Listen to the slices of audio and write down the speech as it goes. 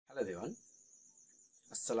Everyone,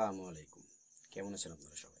 আসসালামু আলাইকুম। কেমন আছেন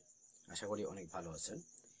আপনারা সবাই? আশা করি অনেক ভালো আছেন।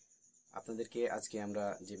 আপনাদেরকে আজকে আমরা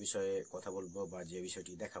যে বিষয়ে কথা বলবো বা যে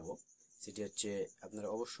বিষয়টি দেখাবো সেটি হচ্ছে, আপনারা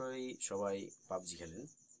অবশ্যই সবাই পাবজি খেলেন।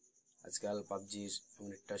 আজকাল পাবজির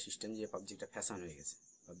এমন একটা সিস্টেম যে পাবজি একটা ফ্যাশন হয়ে গেছে।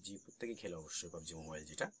 পাবজি প্রত্যেকেই খেলে অবশ্যই, পাবজি মোবাইল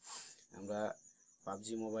যেটা আমরা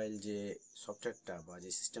পাবজি মোবাইল যে সফটওয়্যারটা বা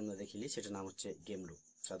যে সিস্টেমটা দেখিলি সেটার নাম হচ্ছে গেমলুপ।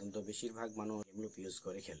 সাধারণত বেশিরভাগ মানুষ গেমলুপ ইউজ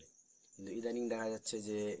করে খেলে, কিন্তু ইদানিং দেখা যাচ্ছে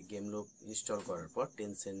যে গেমলুপ ইনস্টল করার পর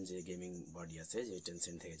টেনসেন্ট যে গেমিং বডি আছে, যে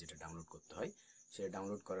টেনসেন্ট থেকে যেটা ডাউনলোড করতে হয়, সেটা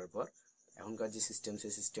ডাউনলোড করার পর এখনকার যে সিস্টেম,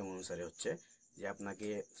 সেই সিস্টেম অনুসারে হচ্ছে যে আপনাকে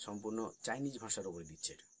সম্পূর্ণ চাইনিজ ভাষার উপরে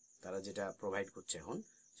দিচ্ছে। তারা যেটা প্রোভাইড করছে এখন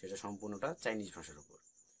সেটা সম্পূর্ণটা চাইনিজ ভাষার উপর।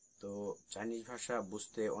 তো চাইনিজ ভাষা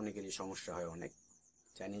বুঝতে অনেকেরই সমস্যা হয়।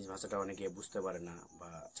 চাইনিজ ভাষাটা অনেকে বুঝতে পারে না,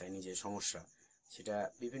 বা চাইনিজের সমস্যা সেটা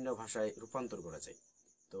বিভিন্ন ভাষায় রূপান্তর করা যায়।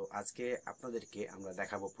 তো আজকে আপনাদেরকে আমরা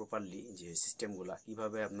দেখাবো প্রপারলি যে সিস্টেমগুলা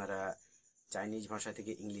কিভাবে আপনারা চাইনিজ ভাষা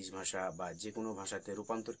থেকে ইংলিশ ভাষা বা যে কোনো ভাষাতে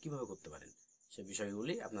রূপান্তর কিভাবে করতে পারেন, সে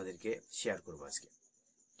বিষয়গুলি আপনাদেরকে শেয়ার করবো আজকে।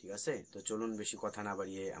 ঠিক আছে, তো চলুন বেশি কথা না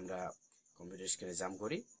বাড়িয়ে আমরা কম্পিউটার স্ক্রিনে জাম্প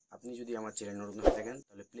করি। আপনি যদি আমার চ্যানেল নতুন হয়ে থাকেন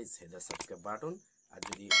তাহলে please hit the subscribe button, আর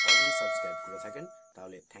যদি অলরেডি সাবস্ক্রাইব করে থাকেন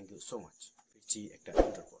তাহলে থ্যাংক ইউ সো মাচ। ফিরছি একটা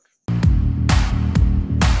ইন্টার পর।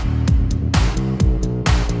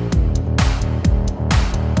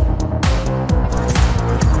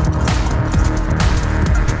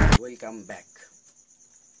 Welcome back.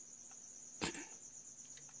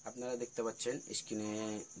 আপনারা দেখতে পাচ্ছেন স্ক্রিনে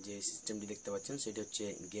যে সিস্টেমটি দেখতে পাচ্ছেন সেটি হচ্ছে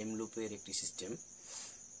গেম লুপের একটি সিস্টেম,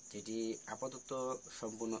 যেটি আপাতত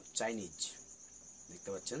সম্পূর্ণ চাইনিজ। দেখতে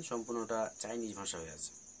পাচ্ছেন সম্পূর্ণটা চাইনিজ ভাষা হয়ে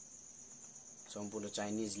আছে, সম্পূর্ণ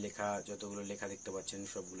চাইনিজ লেখা, যতগুলো লেখা দেখতে পাচ্ছেন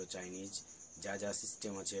সবগুলো চাইনিজ। যা যা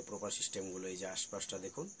সিস্টেম আছে প্রপার সিস্টেমগুলো, এই যে আশপাশটা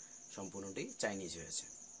দেখুন সম্পূর্ণটি চাইনিজ হয়েছে।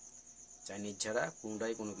 চাইনিজ ছাড়া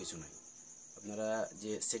কোনোটাই কোনো কিছু নাই। আপনারা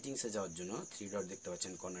যে সেটিংসে যাওয়ার জন্য থ্রি ডট দেখতে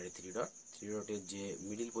পাচ্ছেন, কর্নারে থ্রি ডটের যে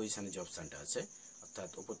মিডিল পজিশনে যে অপশানটা আছে, অর্থাৎ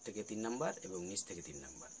উপর থেকে 3 নাম্বার এবং নিচ থেকে 3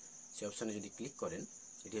 নাম্বার, সেই অপশানে যদি ক্লিক করেন,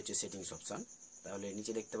 এটি হচ্ছে সেটিংস অপশান। তাহলে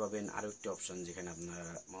নিচে দেখতে পাবেন আরও একটি অপশান যেখানে আপনার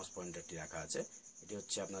মাউস পয়েন্টারটি রাখা আছে, এটি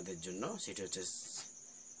হচ্ছে আপনাদের জন্য, সেটি হচ্ছে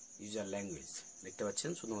ইউজার ল্যাঙ্গুয়েজ। দেখতে পাচ্ছেন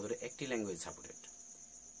শুধুমাত্র একটি ল্যাঙ্গুয়েজ সাপোর্টেড।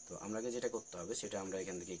 তো আমাকে যেটা করতে হবে সেটা আমরা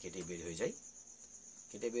এখান থেকে কেটে বের হয়ে যাই।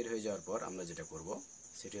 কেটে বের হয়ে যাওয়ার পর আমরা যেটা করব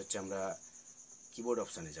সেটি হচ্ছে আমরা কিবোর্ড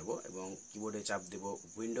অপশানে যাব এবং কিবোর্ডে চাপ দেব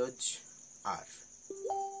উইন্ডোজ আর।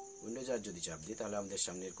 যদি চাপ দিই তাহলে আমাদের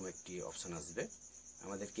সামনে এরকম একটি অপশান আসবে।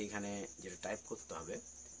 আমাদেরকে এখানে যেটা টাইপ করতে হবে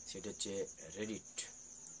সেটা হচ্ছে Reddit,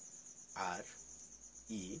 R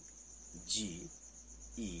E G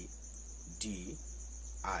E D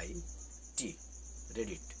I T,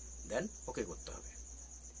 Reddit. দেন ওকে করতে হবে।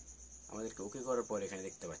 আমাদেরকে ওকে করার পর এখানে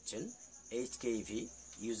দেখতে পাচ্ছেন এইচকেভি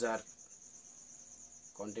ইউজার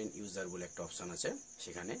কন্টেন্ট ইউজার বলে একটা অপশান আছে,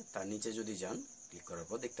 সেখানে তার নিচে যদি যান, ক্লিক করার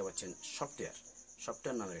পর দেখতে পাচ্ছেন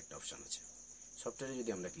সফটওয়্যার নামের একটা অপশান আছে। সফটওয়্যারে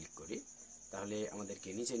যদি আমরা ক্লিক করি তাহলে আমাদেরকে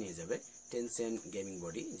নিচে নিয়ে যাবে টেনসেন্ট গেমিং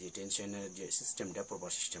বডি, যে টেনসেন্টের যে সিস্টেমটা,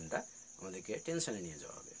 প্রপার সিস্টেমটা, আমাদেরকে টেনসেন্টে নিয়ে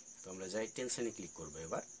যাওয়া হবে। তো আমরা যাই টেনসেন্টে ক্লিক করবো।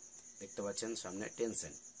 এবার দেখতে পাচ্ছেন সামনে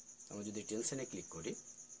টেনসেন্ট। আমরা যদি টেনসেন্টে ক্লিক করি,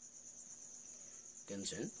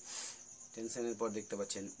 টেনসেন্টের পর দেখতে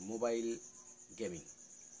পাচ্ছেন মোবাইল গেমিং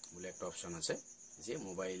বলে একটা অপশান আছে, যে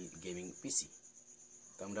মোবাইল গেমিং পিসি।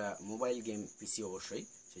 তো আমরা মোবাইল গেম পিসি অবশ্যই,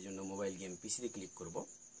 সেই জন্য মোবাইল গেম পিসিতে ক্লিক করব।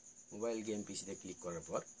 মোবাইল গেম পিসিতে ক্লিক করার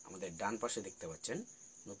পর আমাদের ডান পাশে দেখতে পাচ্ছেন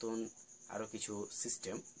নতুন আরও কিছু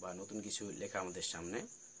সিস্টেম বা নতুন কিছু লেখা আমাদের সামনে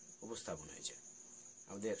উপস্থাপন হয়েছে।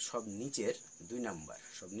 আমাদের সব নিচের 2 নাম্বার,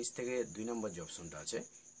 সব নিচ থেকে 2 নাম্বার যে অপশনটা আছে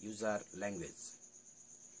ইউজার ল্যাঙ্গুয়েজ,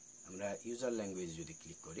 আমরা ইউজার ল্যাঙ্গুয়েজ যদি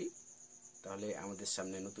ক্লিক করি তাহলে আমাদের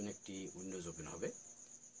সামনে নতুন একটি উইন্ডোজ ওপেন হবে।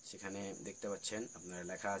 সেখানে দেখতে পাচ্ছেন আপনারা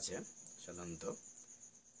লেখা আছে সাধারণত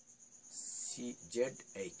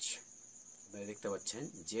ZH, আপনারা দেখতে পাচ্ছেন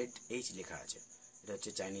ZH লেখা আছে। এটা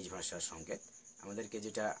হচ্ছে চাইনিজ ভাষার সংকেত। আমাদেরকে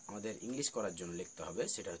যেটা আমাদের ইংলিশ করার জন্য লিখতে হবে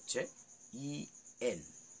সেটা হচ্ছে EN,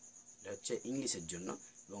 এটা হচ্ছে ইংলিশের জন্য,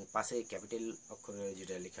 এবং পাশে ক্যাপিটাল অক্ষরে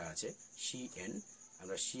যেটা লেখা আছে CN,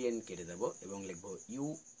 আমরা CN কেটে দেবো এবং লিখব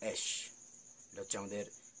US, এটা হচ্ছে আমাদের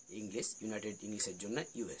ইংলিশ, ইউনাইটেড ইংলিশের জন্য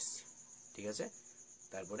US। ঠিক আছে,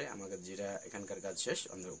 তারপরে আমাদের যেটা এখানকার কাজ শেষ,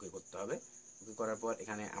 আমাদের ওকে করতে হবে। ওকে করার পর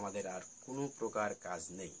এখানে আমাদের আর কোনো প্রকার কাজ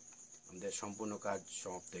নেই, আমাদের সম্পূর্ণ কাজ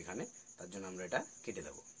সমাপ্ত এখানে। তার জন্য আমরা এটা কেটে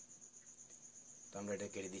দেব। তো আমরা এটা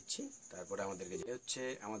কেটে দিচ্ছি। তারপরে আমাদেরকে যে হচ্ছে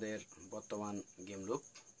আমাদের বর্তমান গেম লুপ।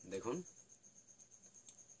 দেখুন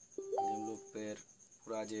গেম লুপের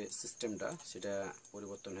পুরো যে সিস্টেমটা সেটা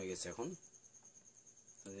পরিবর্তন হয়ে গেছে। এখন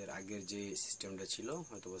আমাদের আগের যে সিস্টেমটা ছিল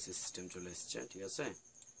হয়তো সেই সিস্টেম চলে এসেছে। ঠিক আছে,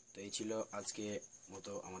 তো এই ছিল আজকে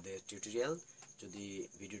মতো আমাদের টিউটোরিয়াল। যদি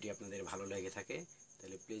ভিডিওটি আপনাদের ভালো লেগে থাকে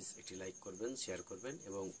তাহলে প্লিজ একটি লাইক করবেন, শেয়ার করবেন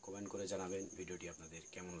এবং কমেন্ট করে জানাবেন ভিডিওটি আপনাদের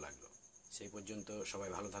কেমন লাগলো। সেই পর্যন্ত সবাই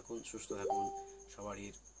ভালো থাকুন, সুস্থ থাকুন,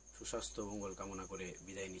 সবারই সুস্বাস্থ্য মঙ্গল কামনা করে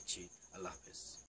বিদায় নিচ্ছি। আল্লাহ হাফেজ।